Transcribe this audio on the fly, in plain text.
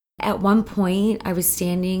At one point, I was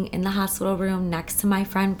standing in the hospital room next to my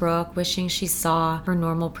friend Brooke, wishing she saw her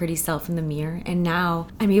normal, pretty self in the mirror. And now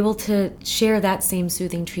I'm able to share that same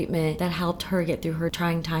soothing treatment that helped her get through her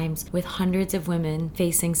trying times with hundreds of women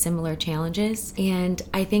facing similar challenges. And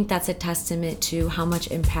I think that's a testament to how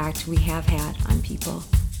much impact we have had on people.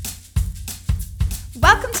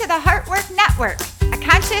 Welcome to the Heartwork Network, a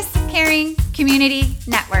conscious, caring community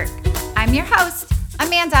network. I'm your host,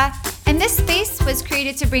 Amanda, and this space was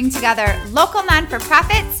created to bring together local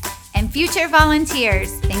non-for-profits and future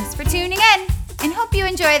volunteers. Thanks for tuning in and hope you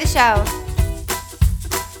enjoy the show.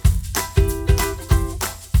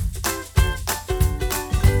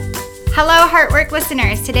 Hello, Heartwork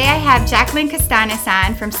listeners. Today I have Jacqueline Castanes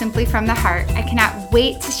on from Simply from the Heart. I cannot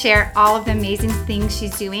wait to share all of the amazing things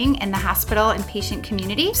she's doing in the hospital and patient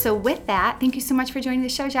community. So with that, thank you so much for joining the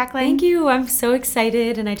show, Jacqueline. Thank you. I'm so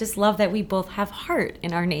excited, and I just love that we both have heart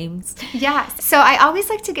in our names. Yes. So I always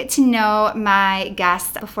like to get to know my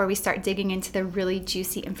guests before we start digging into the really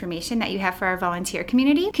juicy information that you have for our volunteer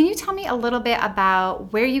community. Can you tell me a little bit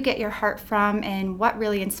about where you get your heart from and what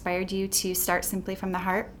really inspired you to start Simply from the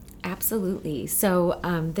Heart? Absolutely. So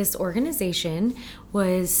this organization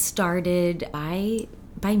was started by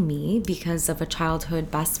me because of a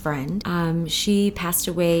childhood best friend. She passed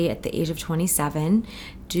away at the age of 27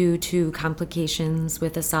 due to complications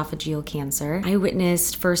with esophageal cancer. I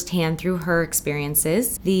witnessed firsthand through her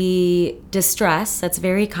experiences the distress that's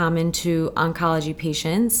very common to oncology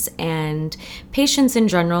patients and patients in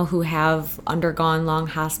general who have undergone long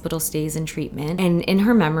hospital stays and treatment. And in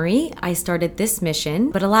her memory, I started this mission,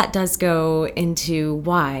 but a lot does go into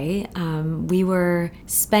why. We were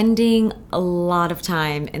spending a lot of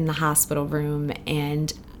time in the hospital room,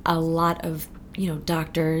 and a lot of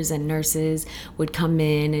doctors and nurses would come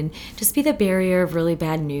in and just be the barrier of really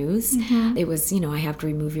bad news. Mm-hmm. It was, I have to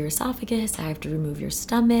remove your esophagus, I have to remove your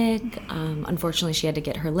stomach. Unfortunately, she had to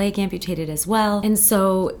get her leg amputated as well. And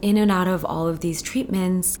so in and out of all of these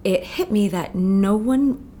treatments, it hit me that no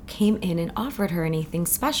one came in and offered her anything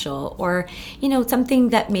special or, something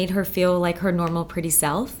that made her feel like her normal, pretty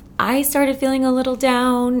self. I started feeling a little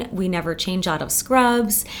down. We never change out of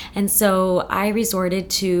scrubs. And so I resorted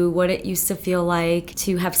to what it used to feel like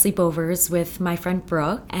to have sleepovers with my friend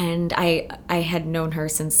Brooke. And I had known her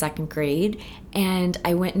since second grade. And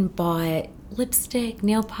I went and bought lipstick,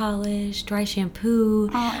 nail polish, dry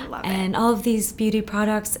shampoo, and all of these beauty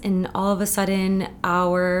products. And all of a sudden,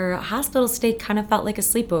 our hospital stay kind of felt like a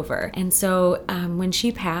sleepover. And so when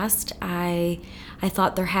she passed, I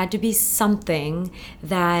thought there had to be something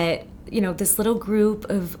that, this little group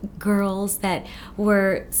of girls that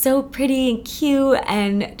were so pretty and cute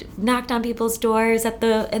and knocked on people's doors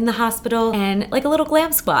in the hospital, and like a little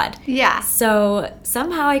glam squad. Yeah. So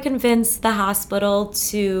somehow I convinced the hospital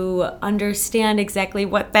to understand exactly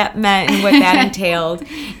what that meant and what that entailed.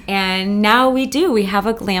 And now we do. We have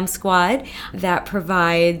a glam squad that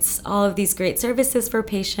provides all of these great services for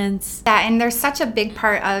patients. And there's such a big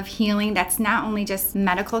part of healing that's not only just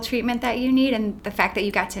medical treatment that you need, and the fact that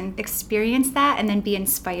you got to experience that and then be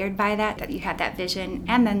inspired by that you had that vision,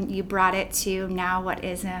 and then you brought it to now what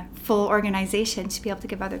is a full organization to be able to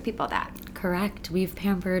give other people that. Correct. We've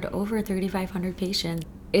pampered over 3,500 patients.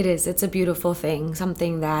 It's a beautiful thing,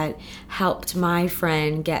 something that helped my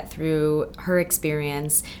friend get through her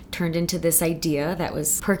experience, turned into this idea that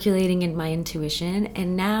was percolating in my intuition.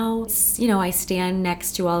 And now, I stand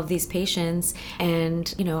next to all of these patients,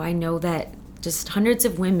 and, I know that just hundreds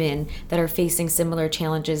of women that are facing similar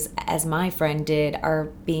challenges as my friend did are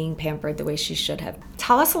being pampered the way she should have.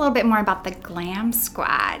 Tell us a little bit more about the Glam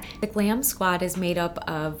Squad. The Glam Squad is made up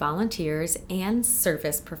of volunteers and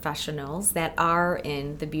service professionals that are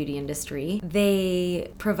in the beauty industry.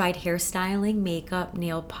 They provide hairstyling, makeup,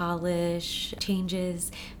 nail polish,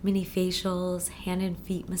 changes, mini facials, hand and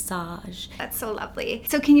feet massage. That's so lovely.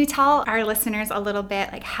 So can you tell our listeners a little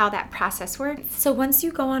bit like how that process works? So once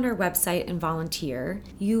you go on our website and volunteer,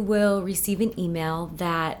 you will receive an email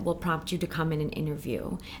that will prompt you to come in and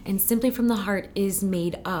interview. And Simply from the Heart is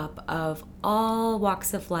made up of all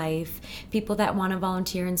walks of life, people that want to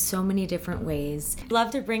volunteer in so many different ways.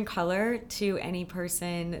 Love to bring color to any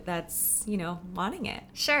person that's, wanting it.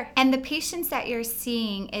 Sure. And the patients that you're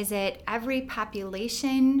seeing, is it every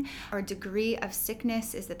population or degree of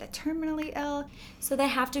sickness? Is it the terminally ill? So they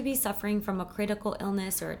have to be suffering from a critical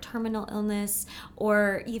illness or a terminal illness,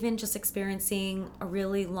 or even just experiencing a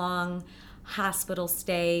really long hospital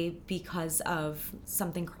stay because of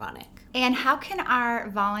something chronic. And how can our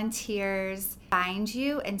volunteers find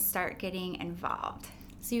you and start getting involved?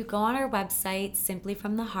 So you go on our website,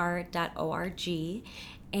 simplyfromtheheart.org,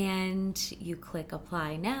 and you click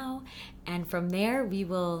apply now. And from there,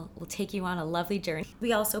 we'll take you on a lovely journey.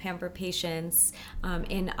 We also pamper patients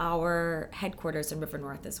in our headquarters in River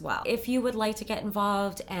North as well. If you would like to get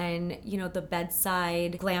involved and, the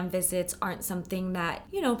bedside glam visits aren't something that,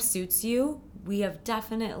 suits you, we have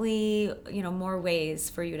definitely, more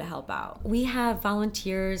ways for you to help out. We have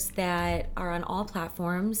volunteers that are on all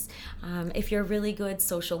platforms. If you're really good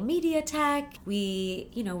social media tech,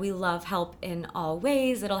 we love help in all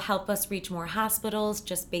ways. It'll help us reach more hospitals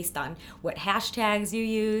just based on what hashtags you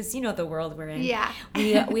use. The world we're in. Yeah.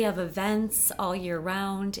 We have events all year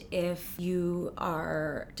round. If you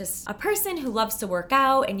are just a person who loves to work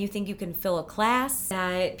out and you think you can fill a class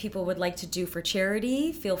that people would like to do for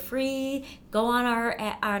charity, feel free. Go on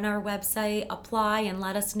our website, apply, and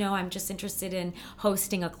let us know. I'm just interested in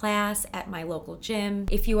hosting a class at my local gym.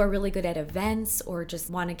 If you are really good at events or just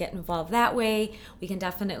want to get involved that way, we can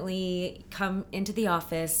definitely come into the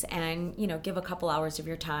office and, give a couple hours of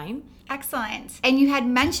your time. Excellent. And you had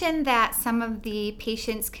mentioned that some of the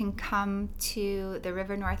patients can come to the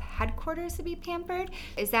River North headquarters to be pampered.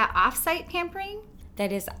 Is that off-site pampering?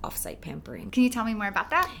 That is off-site pampering. Can you tell me more about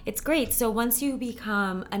that? It's great. So once you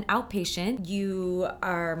become an outpatient, you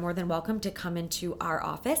are more than welcome to come into our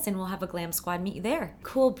office and we'll have a glam squad meet you there.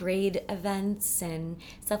 Cool braid events and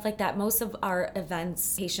stuff like that. Most of our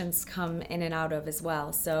events, patients come in and out of as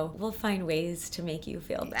well. So we'll find ways to make you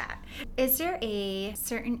feel that. Is there a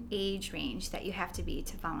certain age range that you have to be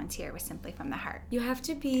to volunteer with Simply from the Heart? You have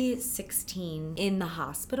to be 16 in the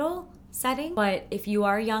hospital setting, but if you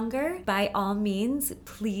are younger, by all means,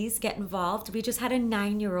 please get involved. We just had a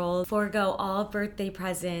 9-year-old forego all birthday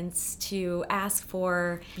presents to ask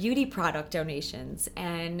for beauty product donations,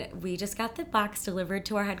 and we just got the box delivered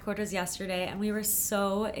to our headquarters yesterday, and we were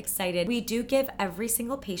so excited. We do give every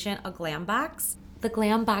single patient a glam box. The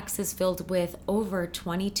glam box is filled with over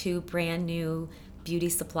 22 brand new beauty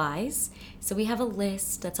supplies. So we have a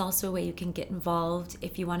list. That's also a way you can get involved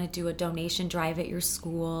if you want to do a donation drive at your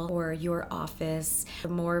school or your office. The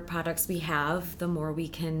more products we have, the more we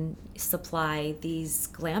can supply these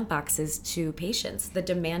glam boxes to patients. The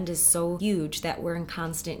demand is so huge that we're in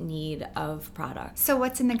constant need of products. So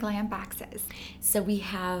what's in the glam boxes? So we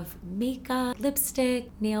have makeup, lipstick,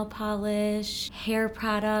 nail polish, hair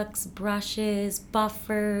products, brushes,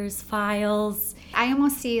 buffers, files. I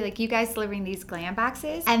almost see you guys delivering these glam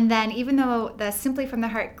boxes, and then even though the Simply from the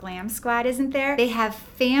Heart glam squad isn't there, they have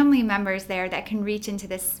family members there that can reach into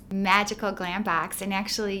this magical glam box and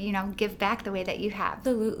actually, give back the way that you have.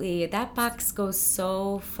 Absolutely. That box goes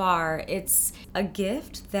so far. It's a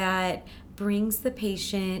gift that brings the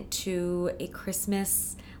patient to a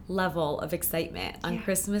Christmas level of excitement on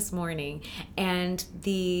Christmas morning, and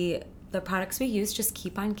the products we use just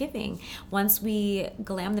keep on giving. Once we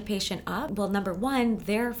glam the patient up, well, number one,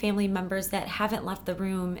 their family members that haven't left the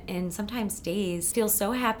room in sometimes days feel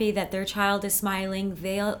so happy that their child is smiling.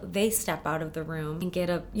 They step out of the room and get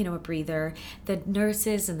a breather. The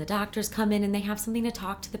nurses and the doctors come in and they have something to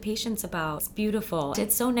talk to the patients about. It's beautiful.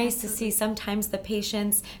 It's so nice to see. Sometimes the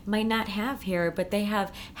patients might not have hair, but they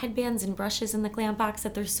have headbands and brushes in the glam box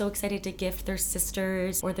that they're so excited to gift their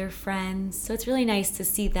sisters or their friends. So it's really nice to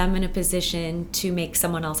see them in a position to make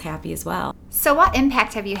someone else happy as well. So what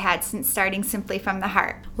impact have you had since starting Simply from the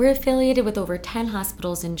Heart? We're affiliated with over 10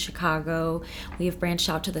 hospitals in Chicago. We have branched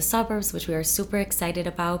out to the suburbs, which we are super excited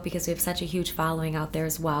about because we have such a huge following out there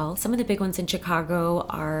as well. Some of the big ones in Chicago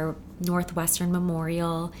are Northwestern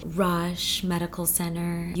Memorial, Rush Medical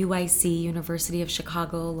Center, UIC, University of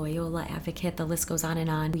Chicago, Loyola Advocate, the list goes on and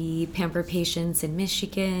on. We pamper patients in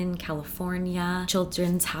Michigan, California,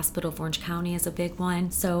 Children's Hospital of Orange County is a big one.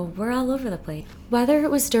 So we're all over the place. Whether it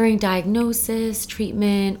was during diagnosis,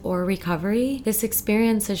 treatment, or recovery, this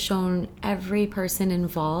experience has shown every person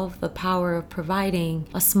involved the power of providing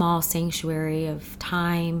a small sanctuary of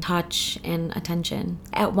time, touch, and attention.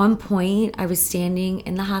 At one point, I was standing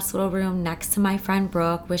in the hospital room next to my friend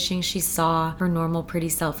Brooke, wishing she saw her normal pretty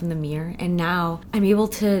self in the mirror, and now I'm able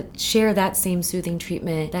to share that same soothing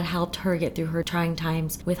treatment that helped her get through her trying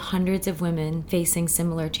times with hundreds of women facing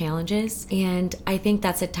similar challenges. And I think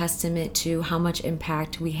that's a testament to how much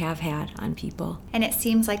impact we have had on people. And it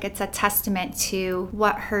seems like it's a testament to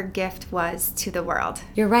what her gift was to the world.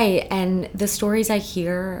 You're right, and the stories I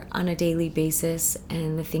hear on a daily basis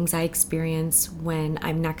and the things I experience when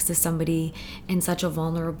I'm next to somebody in such a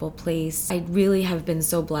vulnerable place, I really have been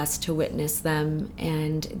so blessed to witness them,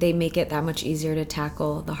 and they make it that much easier to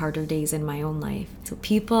tackle the harder days in my own life. So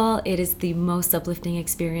people, it is the most uplifting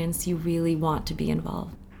experience. You really want to be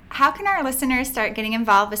involved. How can our listeners start getting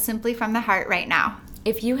involved with Simply from the Heart right now?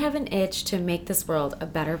 If you have an itch to make this world a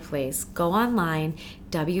better place, go online,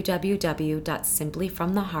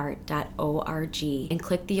 www.simplyfromtheheart.org, and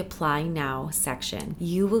click the Apply Now section.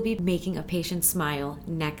 You will be making a patient smile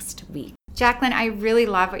next week. Jacqueline, I really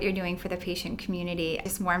love what you're doing for the patient community. It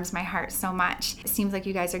just warms my heart so much. It seems like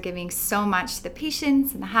you guys are giving so much to the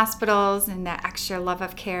patients and the hospitals and that extra love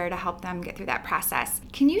of care to help them get through that process.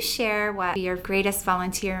 Can you share what your greatest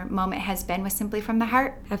volunteer moment has been with Simply from the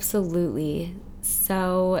Heart? Absolutely.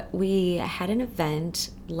 So we had an event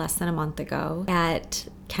less than a month ago at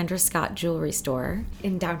Kendra Scott Jewelry Store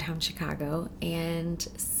in downtown Chicago, and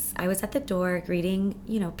I was at the door greeting,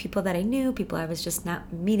 people that I knew, people I was just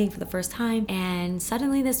not meeting for the first time. And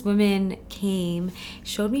suddenly this woman came,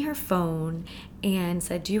 showed me her phone, and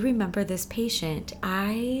said, "Do you remember this patient?"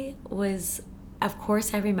 Of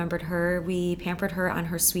course I remembered her. We pampered her on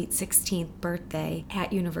her sweet 16th birthday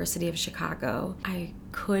at University of Chicago. I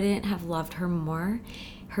couldn't have loved her more.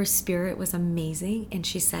 Her spirit was amazing, and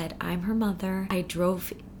she said, "I'm her mother. I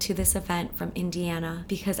drove to this event from Indiana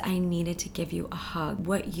because I needed to give you a hug.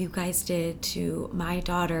 What you guys did to my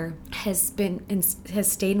daughter has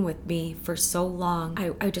stayed with me for so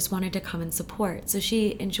long. I just wanted to come and support." So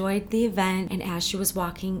she enjoyed the event, and as she was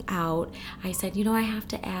walking out, I said, "I have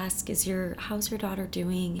to ask, how's your daughter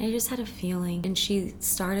doing?" And I just had a feeling, and she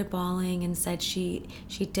started bawling and said she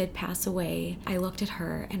did pass away. I looked at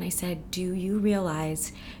her and I said, "Do you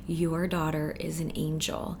realize your daughter is an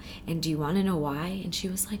angel? And do you want to know why?" And she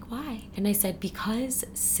was like, "Why?" And I said, "Because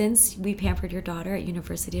since we pampered your daughter at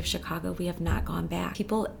University of Chicago, we have not gone back.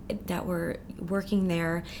 People that were working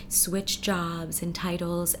there switched jobs and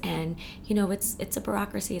titles, and it's a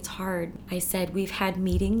bureaucracy, it's hard." I said, "We've had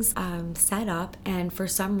meetings set up, and for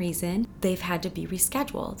some reason they've had to be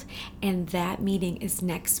rescheduled, and that meeting is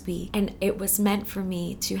next week." And it was meant for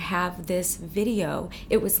me to have this video.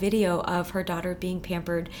 It was video of her daughter being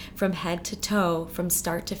pampered from head to toe, from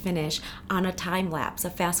start to finish, on a time lapse, a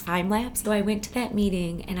fast time lapse. So I went to that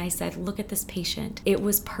meeting and I said, "Look at this patient. It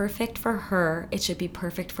was perfect for her. It should be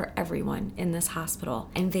perfect for everyone in this hospital."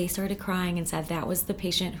 And they started crying and said that was the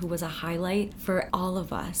patient who was a highlight for all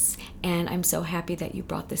of us. And I'm so happy that you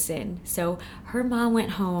brought this in. So her mom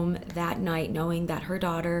went home that night knowing that her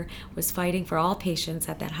daughter was fighting for all patients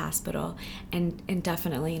at that hospital, and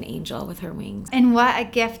definitely an angel with her wings. And what a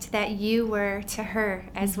gift that you were to her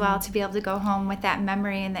as well, to be able to go home with that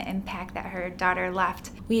memory and the impact that her daughter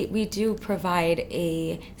left. We do provide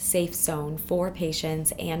a safe zone for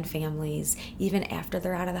patients and families even after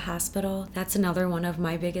they're out of the hospital. That's another one of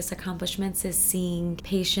my biggest accomplishments, is seeing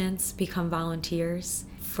patients become volunteers.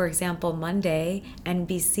 For example, Monday,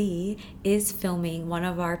 NBC is filming one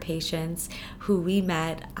of our patients who we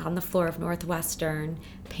met on the floor of Northwestern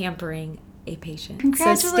pampering a patient.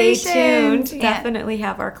 Congratulations. So stay tuned. Yeah. Definitely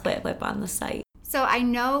have our clip on the site. So I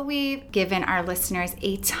know we've given our listeners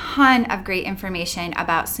a ton of great information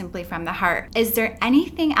about Simply from the Heart. Is there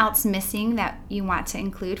anything else missing that you want to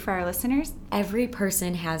include for our listeners? Every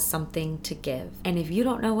person has something to give. And if you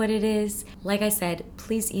don't know what it is, like I said,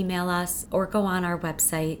 please email us or go on our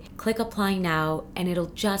website, click Apply Now, and it'll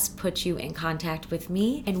just put you in contact with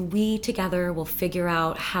me. And we together will figure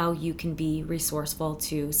out how you can be resourceful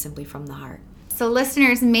to Simply from the Heart. So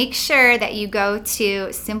listeners, make sure that you go to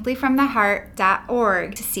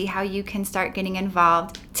simplyfromtheheart.org to see how you can start getting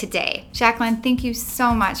involved today. Jacqueline, thank you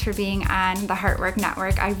so much for being on the Heartwork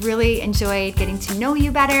Network. I really enjoyed getting to know you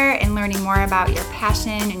better and learning more about your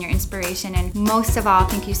passion and your inspiration. And most of all,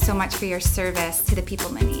 thank you so much for your service to the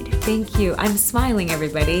people in need. Thank you. I'm smiling,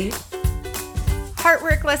 everybody.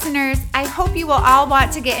 Heartwork listeners, I hope you will all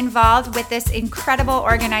want to get involved with this incredible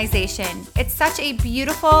organization. It's such a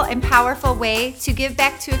beautiful and powerful way to give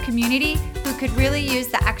back to a community who could really use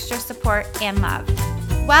the extra support and love.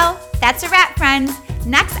 Well, that's a wrap, friends.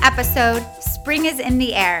 Next episode, spring is in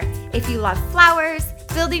the air. If you love flowers,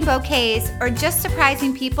 building bouquets, or just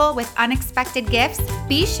surprising people with unexpected gifts,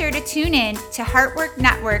 be sure to tune in to Heartwork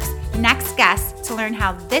Network's next guest to learn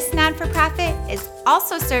how this non-for-profit is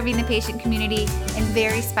also serving the patient community in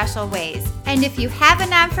very special ways. And if you have a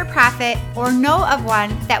non-for-profit or know of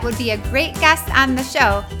one that would be a great guest on the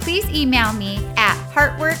show, please email me at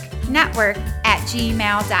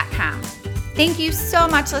heartworknetwork@gmail.com. Thank you so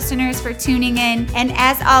much, listeners, for tuning in. And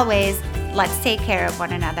as always, let's take care of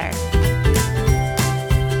one another.